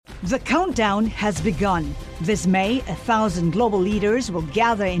The countdown has begun. This May, 1,000 global leaders will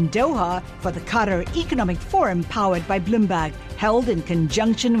gather in Doha for the Qatar Economic Forum powered by Bloomberg, held in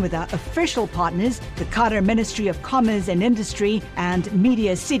conjunction with our official partners, the Qatar Ministry of Commerce and Industry and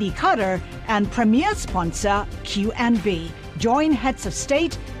Media City Qatar, and premier sponsor QNB. Join heads of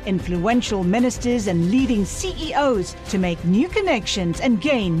state, influential ministers, and leading CEOs to make new connections and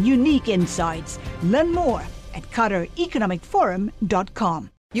gain unique insights. Learn more at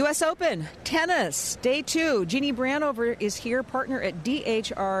QatarEconomicForum.com. U.S. Open tennis, day 2. Jeannie Branthover is here, partner at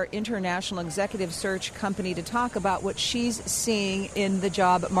DHR International Executive Search Company, to talk about what she's seeing in the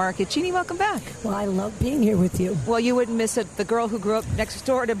job market. Jeannie, welcome back. Well, I love being here with you. Well, you wouldn't miss it. The girl who grew up next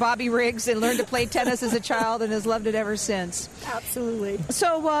door to Bobby Riggs and learned to play tennis as a child and has loved it ever since. Absolutely.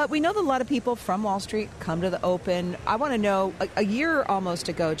 So we know that a lot of people from Wall Street come to the Open. I want to know, a year almost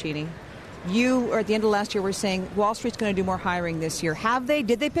ago, Jeannie, you, or at the end of last year, were saying Wall Street's going to do more hiring this year. Have they?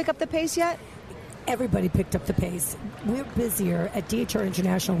 Did they pick up the pace yet? Everybody picked up the pace. We're busier at DHR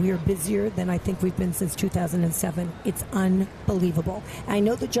International. We are busier than I think we've been since 2007. It's unbelievable. I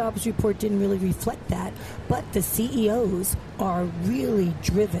know the jobs report didn't really reflect that, but the CEOs are really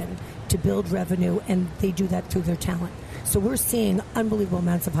driven to build revenue, and they do that through their talent. So we're seeing unbelievable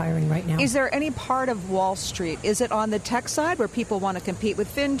amounts of hiring right now. Is there any part of Wall Street? Is it on the tech side where people want to compete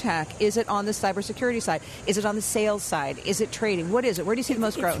with fintech? Is it on the cybersecurity side? Is it on the sales side? Is it trading? What is it? Where do you see the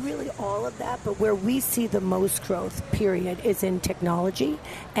most growth? It's really all of that, but where we see the most growth, period, is in technology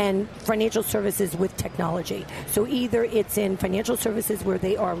and financial services with technology. So either it's in financial services where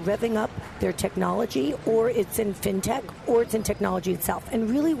they are revving up their technology, or it's in fintech, or it's in technology itself. And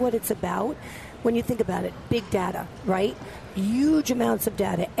really what it's about, when you think about it, big data, right? Huge amounts of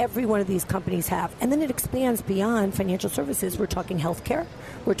data every one of these companies have. And then it expands beyond financial services. We're talking healthcare.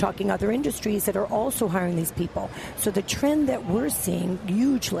 We're talking other industries that are also hiring these people. So the trend that we're seeing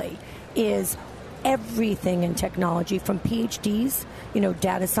hugely is everything in technology, from PhDs,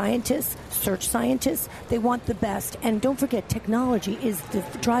 data scientists, search scientists. They want the best. And don't forget, technology is the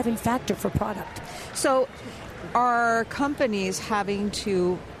driving factor for product. So are companies having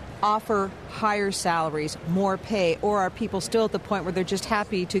to offer higher salaries, more pay, or are people still at the point where they're just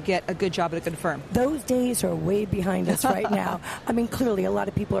happy to get a good job at a good firm? Those days are way behind us right now. I mean, clearly a lot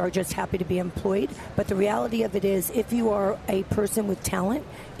of people are just happy to be employed, but the reality of it is, if you are a person with talent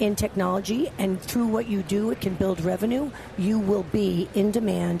in technology and through what you do it can build revenue, you will be in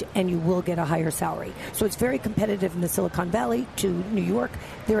demand and you will get a higher salary. So it's very competitive in the Silicon Valley to New York.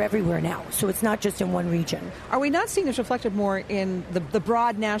 They're everywhere now. So it's not just in one region. Are we not seeing this reflected more in the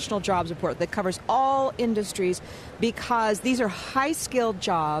broad national jobs report that covers all industries, because these are high-skilled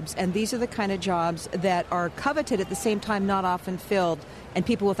jobs and these are the kind of jobs that are coveted, at the same time not often filled, and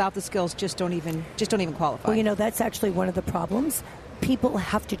people without the skills just don't even qualify? Well, that's actually one of the problems. People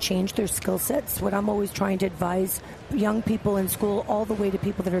have to change their skill sets. What I'm always trying to advise young people in school, all the way to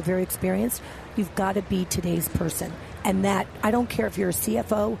people that are very experienced, you've got to be today's person. And that, I don't care if you're a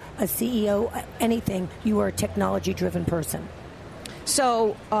CFO, a CEO, anything, you are a technology-driven person.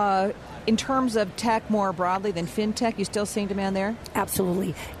 So, in terms of tech more broadly than fintech, you still seeing demand there?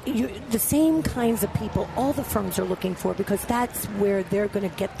 Absolutely. The same kinds of people all the firms are looking for, because that's where they're going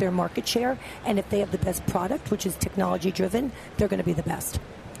to get their market share. And if they have the best product, which is technology-driven, they're going to be the best.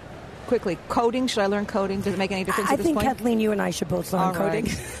 Quickly, coding. Should I learn coding? Does it make any difference at this point? I think, Kathleen, you and I should both learn coding.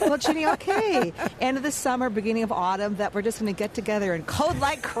 Well, Ginny, okay. End of the summer, beginning of autumn, that we're just going to get together and code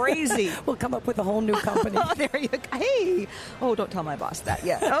like crazy. We'll come up with a whole new company. Oh, there you go. Hey. Oh, don't tell my boss that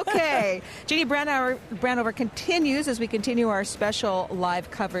yet. Okay. Jeannie Branthover continues as we continue our special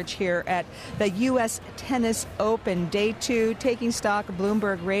live coverage here at the U.S. Tennis Open, Day 2, Taking Stock,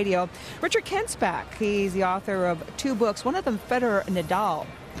 Bloomberg Radio. Richard Kent's back. He's the author of 2 books, one of them Federer and Nadal.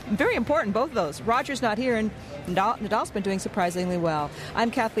 Very important, both of those. Roger's not here, and Nadal's been doing surprisingly well.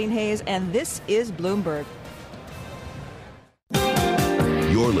 I'm Kathleen Hayes, and this is Bloomberg.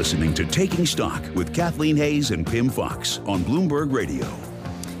 You're listening to Taking Stock with Kathleen Hayes and Pim Fox on Bloomberg Radio.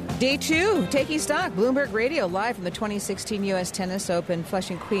 Day 2, Taking Stock, Bloomberg Radio, live from the 2016 U.S. Tennis Open,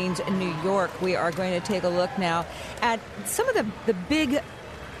 Flushing, Queens, New York. We are going to take a look now at some of the big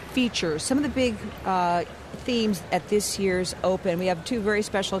features, some of the big themes at this year's Open. We have 2 very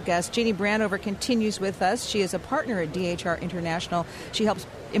special guests. Jeannie Branthover continues with us. She is a partner at DHR International. She helps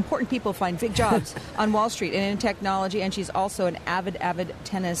important people find big jobs on Wall Street and in technology, and she's also an avid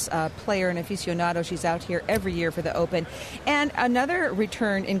tennis player and aficionado. She's out here every year for the Open. And another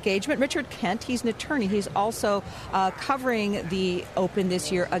return engagement, Richard Kent. He's an attorney. He's also covering the Open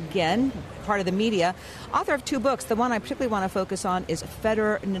this year again, part of the media. Author of 2 books. The one I particularly want to focus on is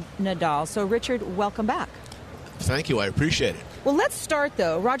Federer Nadal. So, Richard, welcome back. Thank you. I appreciate it. Well, let's start,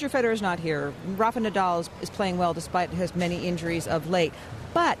 though. Roger Federer's not here. Rafa Nadal is playing well despite his many injuries of late.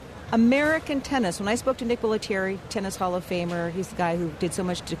 But American tennis, when I spoke to Nick Bollettieri, tennis Hall of Famer, he's the guy who did so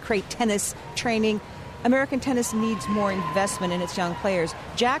much to create tennis training. American tennis needs more investment in its young players.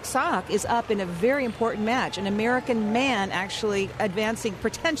 Jack Sock is up in a very important match, an American man actually advancing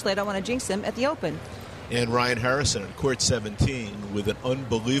potentially, I don't want to jinx him, at the Open. And Ryan Harrison on court 17 with an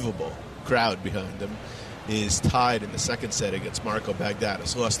unbelievable crowd behind him is tied in the second set against Marco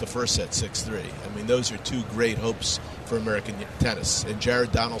Bagdatis. Lost the first set 6-3. I mean, those are two great hopes for American tennis. And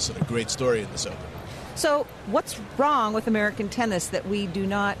Jared Donaldson, a great story in this Open. So what's wrong with American tennis that we do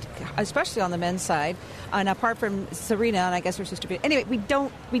not, especially on the men's side, and apart from Serena and I guess her sister, anyway, we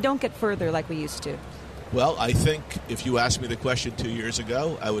don't get further like we used to? Well, I think if you asked me the question 2 years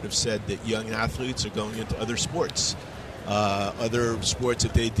ago, I would have said that young athletes are going into other sports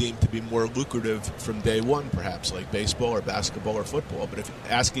that they deem to be more lucrative from day one, perhaps, like baseball or basketball or football. But if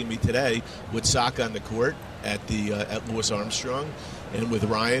you're asking me today, with Sock on the court at Louis Armstrong and with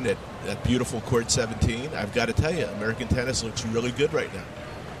Ryan at beautiful court 17, I've got to tell you, American tennis looks really good right now.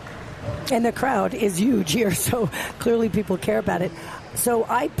 And the crowd is huge here, so clearly people care about it. So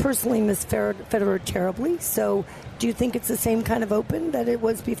I personally miss Federer terribly. So do you think it's the same kind of Open that it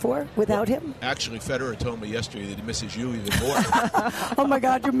was before without him? Actually, Federer told me yesterday that he misses you even more. Oh, my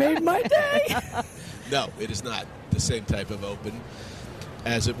God, you made my day. No, it is not the same type of Open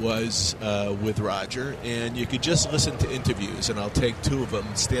as it was with Roger. And you could just listen to interviews, and I'll take two of them.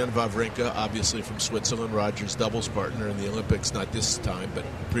 Stan Wawrinka, obviously from Switzerland, Roger's doubles partner in the Olympics, not this time, but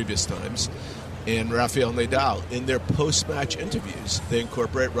previous times, and Rafael Nadal. In their post-match interviews, they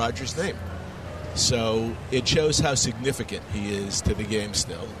incorporate Roger's name. So it shows how significant he is to the game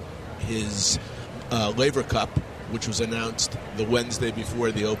still. His Laver Cup, which was announced the Wednesday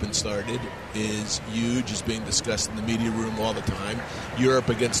before the Open started, is huge, is being discussed in the media room all the time. Europe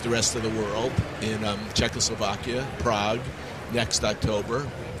against the rest of the world in Czechoslovakia, Prague, next October,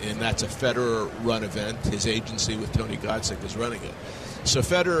 and that's a Federer-run event. His agency with Tony Godsick is running it. So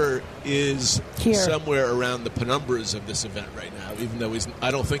Federer is here, somewhere around the penumbras of this event right now, even though I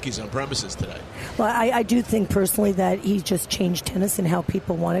don't think he's on premises today. Well, I do think personally that he just changed tennis and how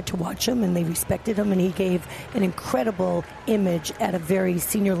people wanted to watch him, and they respected him, and he gave an incredible image at a very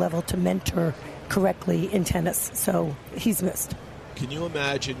senior level to mentor correctly in tennis. So he's missed. Can you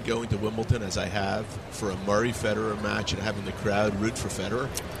imagine going to Wimbledon, as I have, for a Murray-Federer match and having the crowd root for Federer?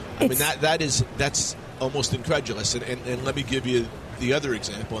 I mean, that's almost incredulous. And let me give you the other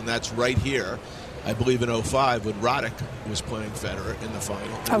example, and that's right here. I believe in 2005 when Roddick was playing Federer in the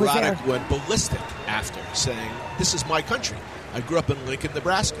final. And Roddick went ballistic after, saying, "This is my country. I grew up in Lincoln,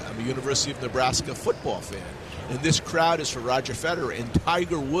 Nebraska. I'm a University of Nebraska football fan. And this crowd is for Roger Federer, and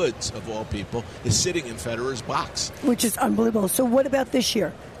Tiger Woods, of all people, is sitting in Federer's box." Which is unbelievable. So what about this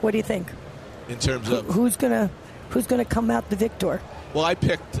year? What do you think? In terms of who's gonna come out the victor? Well, I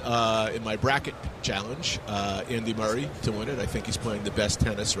picked in my bracket challenge Andy Murray to win it. I think he's playing the best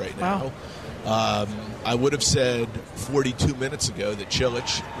tennis right now. Wow. I would have said 42 minutes ago that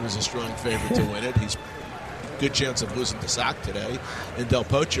Cilic was a strong favorite to win it. He's good chance of losing to Sock today. And Del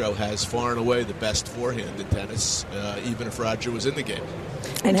Potro has far and away the best forehand in tennis, even if Roger was in the game.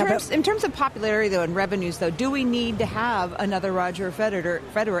 In terms of popularity, though, and revenues, though, do we need to have another Roger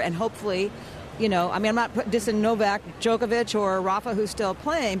Federer and hopefully, you know, I mean, I'm not dissing Novak Djokovic or Rafa, who's still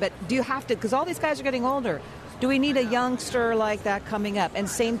playing, but do you have to, because all these guys are getting older, do we need a youngster like that coming up? And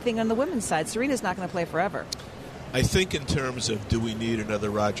same thing on the women's side. Serena's not going to play forever. I think in terms of do we need another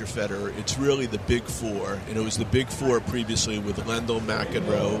Roger Federer, it's really the big four. And it was the big four previously with Lendl,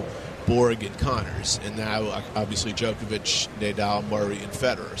 McEnroe, Borg, and Connors. And now, obviously, Djokovic, Nadal, Murray, and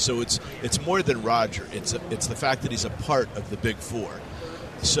Federer. So it's more than Roger. It's the fact that he's a part of the big four.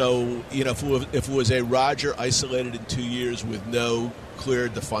 So, you know, if it was a Roger isolated in 2 years with no clear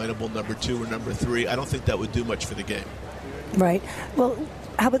definable number 2 or number 3, I don't think that would do much for the game. Right. Well,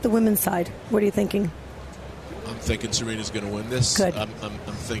 how about the women's side? What are you thinking? I'm thinking Serena's going to win this. Good. I'm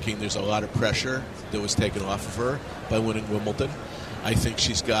thinking there's a lot of pressure that was taken off of her by winning Wimbledon. I think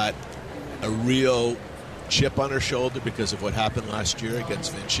she's got a real chip on her shoulder because of what happened last year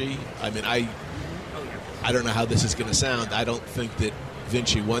against Vinci. I mean, I don't know how this is going to sound. I don't think that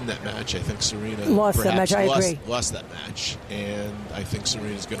Vinci won that match. I think Serena lost that match. I agree. Lost that match, and I think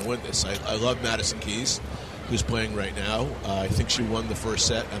Serena's going to win this. I love Madison Keys, who's playing right now. I think she won the first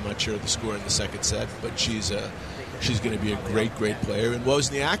set. I'm not sure of the score in the second set, but she's going to be a great player. And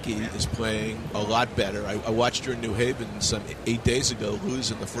Wozniacki is playing a lot better. I watched her in New Haven some 8 days ago lose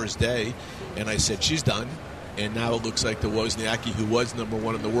in the first day, and I said she's done. And now it looks like the Wozniacki who was number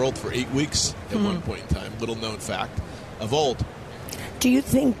 1 in the world for 8 weeks at one point in time, little known fact, of old. Do you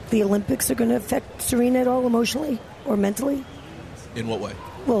think the Olympics are going to affect Serena at all emotionally or mentally? In what way?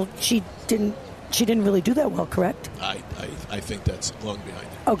 Well, she didn't really do that well, correct? I think that's long behind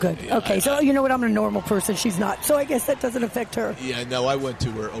it. Oh, good. Yeah, okay, so you know what? I'm a normal person. She's not. So I guess that doesn't affect her. Yeah, no, I went to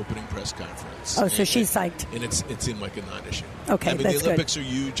her opening press conference. Oh, so she's psyched. And it seemed like a non-issue. Okay, I mean, that's the Olympics are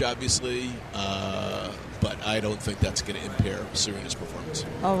huge, obviously, but I don't think that's going to impair Serena's performance.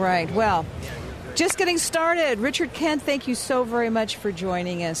 All right, well, just getting started. Richard Kent, thank you so very much for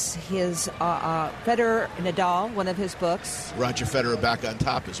joining us. His Federer Nadal, one of his books. Roger Federer back on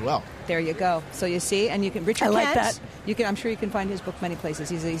top as well. There you go. So you see, and you can Richard Kent. I like that. I'm sure you can find his book many places.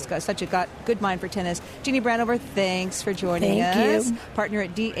 He's got such a good mind for tennis. Jeannie Branthover, thanks for joining us. Thank you. Partner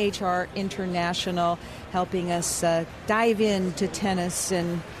at DHR International, helping us dive into tennis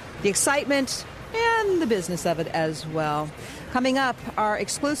and the excitement and the business of it as well. Coming up, our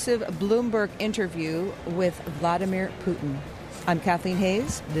exclusive Bloomberg interview with Vladimir Putin. I'm Kathleen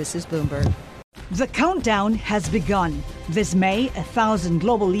Hayes. This is Bloomberg. The countdown has begun. This May, 1,000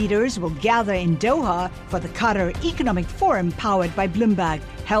 global leaders will gather in Doha for the Qatar Economic Forum powered by Bloomberg,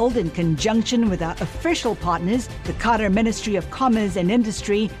 held in conjunction with our official partners, the Qatar Ministry of Commerce and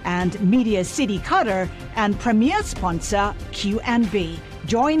Industry and Media City Qatar, and premier sponsor Q&B.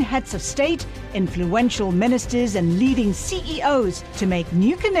 Join heads of state, influential ministers, and leading CEOs to make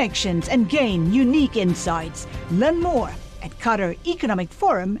new connections and gain unique insights. Learn more at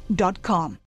QatarEconomicForum.com.